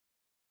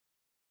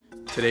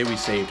Today we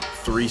saved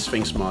 3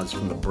 sphinx moths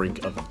from the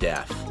brink of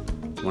death.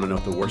 Want to know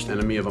what the worst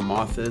enemy of a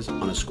moth is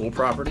on a school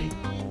property?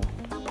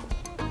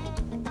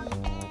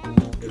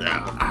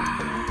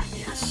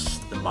 Yes,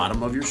 the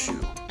bottom of your shoe.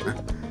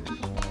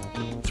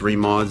 3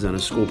 moths on a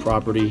school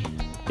property,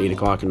 8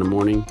 o'clock in the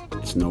morning,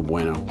 it's no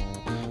bueno.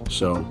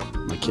 So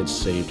my kids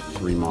saved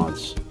 3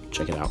 moths.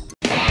 Check it out.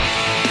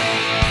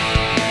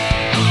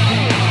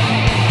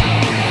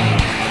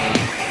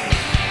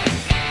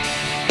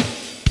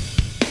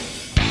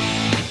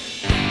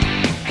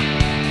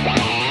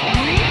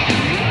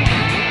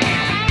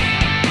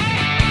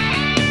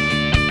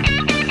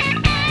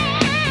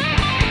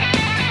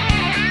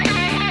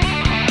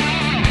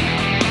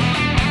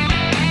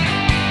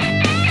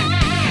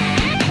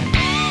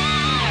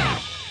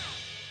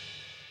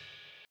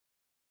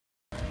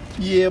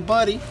 Yeah,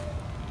 buddy.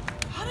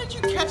 How did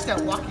you catch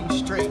that walking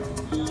straight?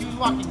 He was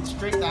walking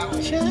straight that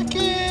way. Check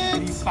it.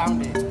 And you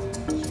found it.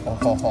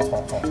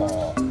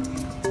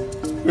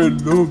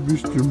 Hello,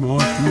 Mr.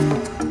 Moths.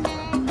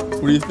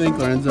 What do you think,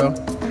 Lorenzo?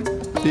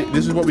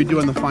 This is what we do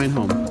in the fine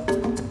home.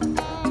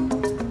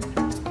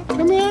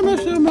 Come here,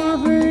 Mr.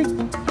 Moths.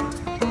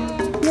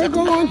 You're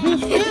going on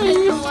his face. I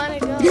don't want to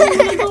go. You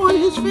want to go on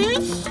his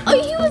face? Oh,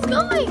 he was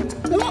going.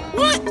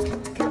 What?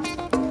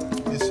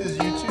 This is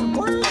YouTube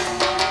work.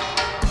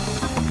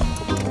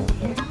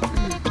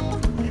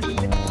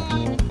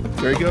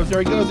 There he goes, there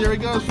he goes, there he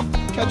goes.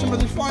 Catch him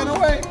as he's flying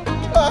away.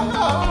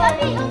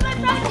 Puppy, hold my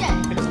project.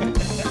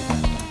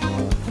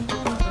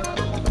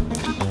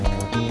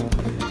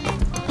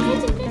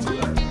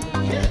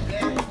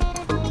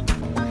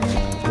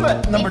 What,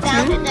 number 2? I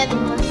found another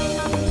one.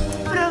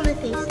 Put it on my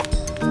face.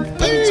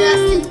 In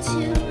just in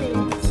 2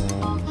 minutes.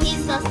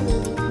 He's not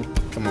moving.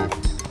 Come on.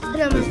 Put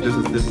it on my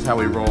face. This is how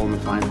we roll in the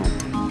fine home.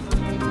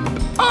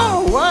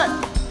 Oh, what?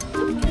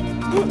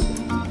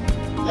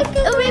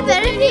 It would be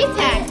better if he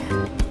tag.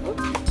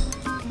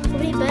 It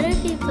would be better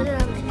if he put it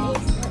on my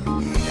face.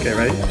 Okay,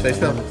 ready? Stay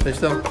still, stay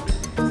still,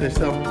 stay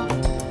still,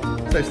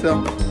 stay still,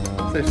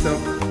 stay still.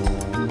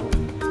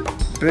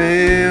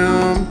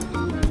 Bam!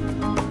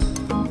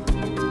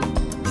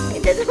 He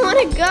doesn't want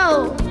to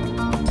go.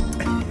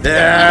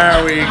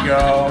 There we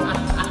go.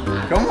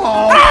 Come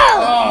on.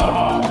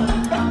 Oh.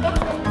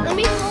 Let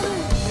me hold him.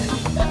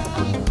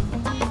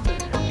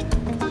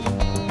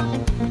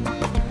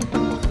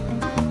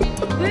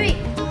 Wait,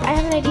 I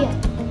have an idea.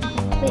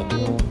 Wait.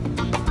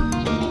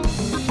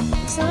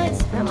 So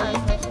it's my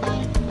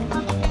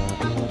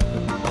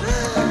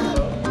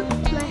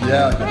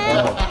Yeah.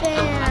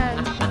 headband.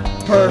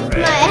 Perfect.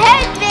 My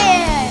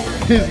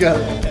headband. He's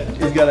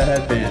got a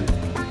headband.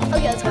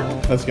 Okay, let's go.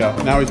 Let's go.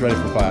 Now he's ready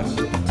for class.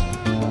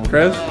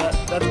 Chris?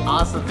 That's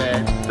awesome,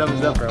 man.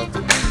 Thumbs up, bro.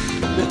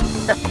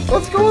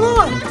 What's going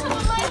on? What's on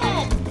my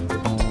head?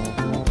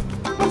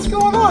 What's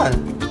going on?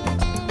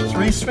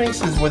 3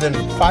 sphinxes within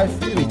 5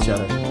 feet of each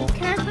other.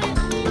 Can I put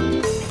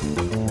it?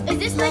 Is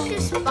this like a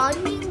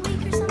spawning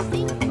week or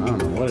something? I don't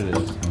know what it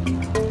is.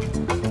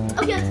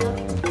 Okay, let's go.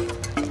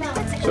 No,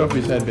 let's go.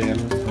 Sophie's headband.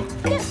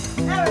 Yeah,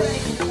 now we're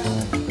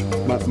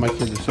ready. My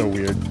kids are so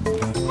weird.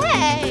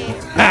 Hey!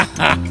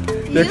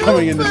 They're You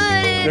coming into put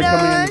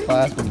it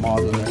class with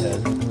moths on their head.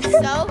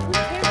 So,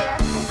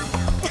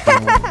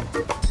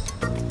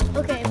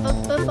 okay, but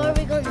before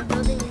we go in the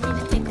building, we need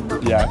to take them off.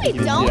 Yeah, No, I we think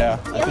you need- don't. yeah,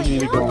 I think you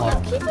need to go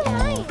on. Keep it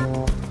high.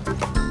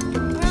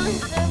 Really,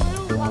 they're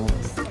little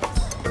walking sticks.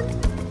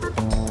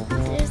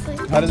 Seriously.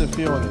 How does it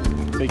feel with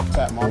a big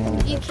fat moth on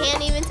You your head?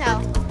 can't even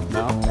tell.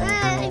 No?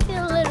 I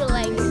feel a little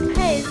legs.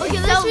 Hey, okay,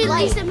 let's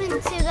release them into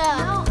the... No,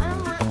 I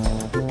don't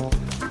want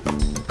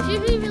to.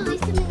 Should we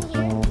release them in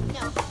here?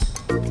 No.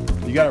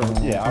 You gotta,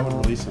 yeah, I would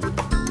release him.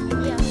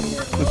 Yeah.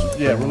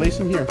 Yeah, release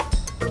him here.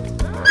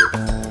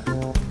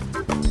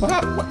 What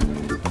happened? What?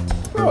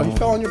 Bro, he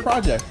fell on your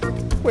project.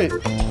 Wait,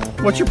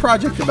 what's your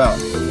project about?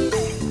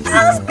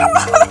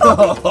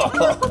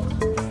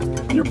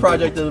 Your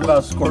project is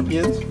about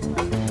scorpions?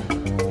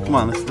 Come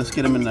on, let's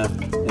get him in the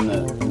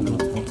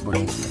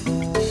bushes.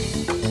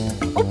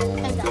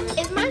 I got it.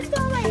 Is mine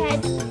still on my head?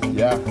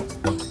 Yeah.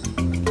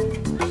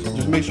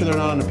 Just make sure they're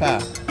not on the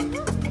path.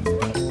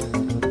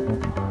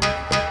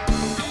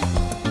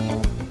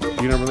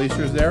 You gonna release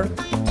yours there?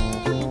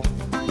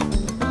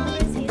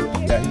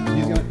 Yeah,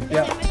 he's gonna.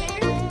 Yeah.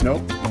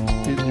 Nope.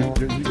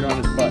 You're on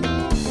his butt.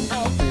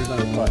 Oh. Fingers on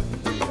his butt.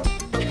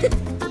 There you go.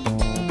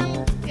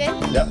 Good?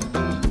 Yep.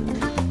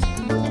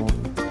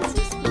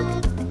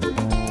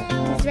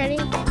 He's ready?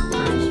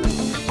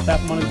 Tap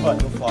him on his butt.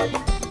 He'll fly.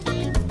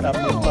 Tap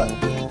him on his butt.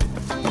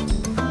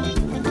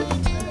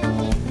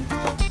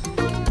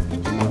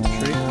 Come on,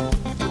 tree.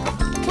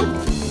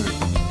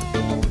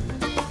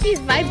 He's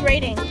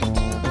vibrating.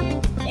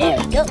 There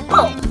we go.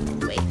 Oh!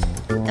 Wait.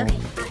 Okay.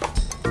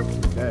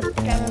 Okay.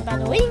 Grab him by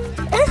the wing.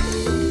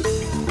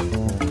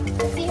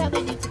 Let's see how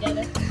they do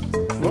together.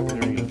 Whoop,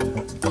 there you go.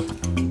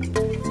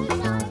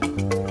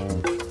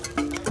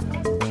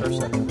 Sure,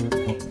 sir.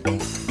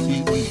 See,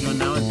 what he's doing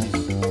now is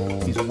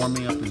he's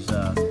warming up his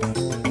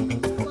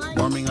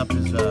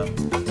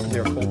is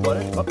there a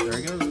cold-blooded? Oh, there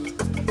he goes.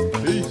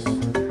 Peace.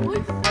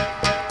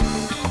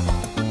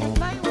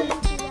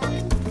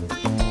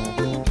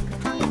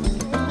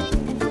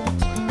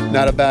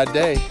 Not a bad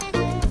day.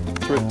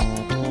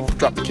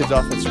 Drop the kids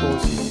off at school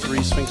and see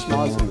 3 sphinx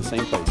moths in the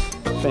same place.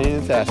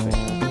 Fantastic.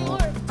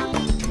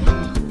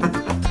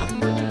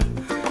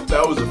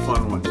 That was a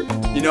fun one.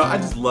 You know, I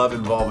just love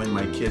involving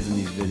my kids in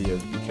these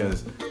videos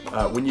because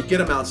when you get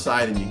them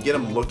outside and you get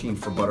them looking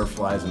for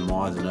butterflies and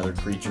moths and other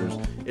creatures,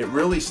 it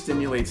really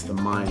stimulates the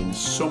mind and is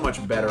so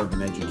much better of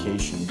an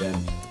education than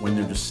when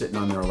they're just sitting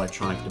on their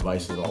electronic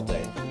devices all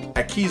day.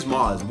 At Keys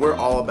Moths, we're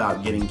all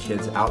about getting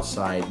kids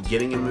outside,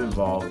 getting them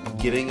involved,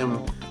 getting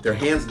them their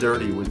hands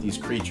dirty with these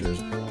creatures.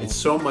 It's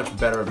so much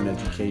better of an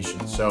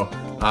education. So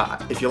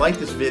if you like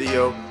this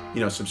video, you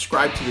know,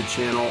 subscribe to the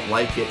channel,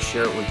 like it,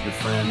 share it with your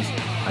friends.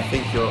 I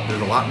think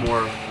there's a lot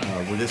more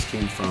where this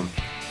came from.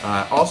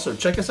 Also,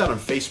 check us out on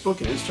Facebook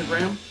and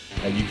Instagram.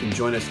 You can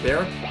join us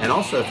there. And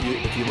also,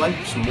 if you'd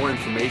like some more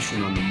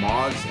information on the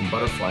moths and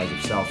butterflies of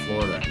South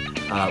Florida,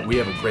 we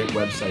have a great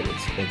website.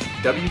 It's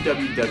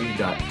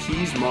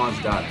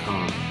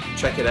www.keysmoths.com.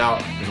 Check it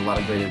out. There's a lot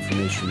of great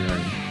information there.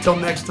 Until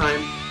next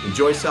time,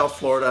 enjoy South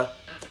Florida.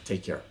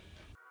 Take care.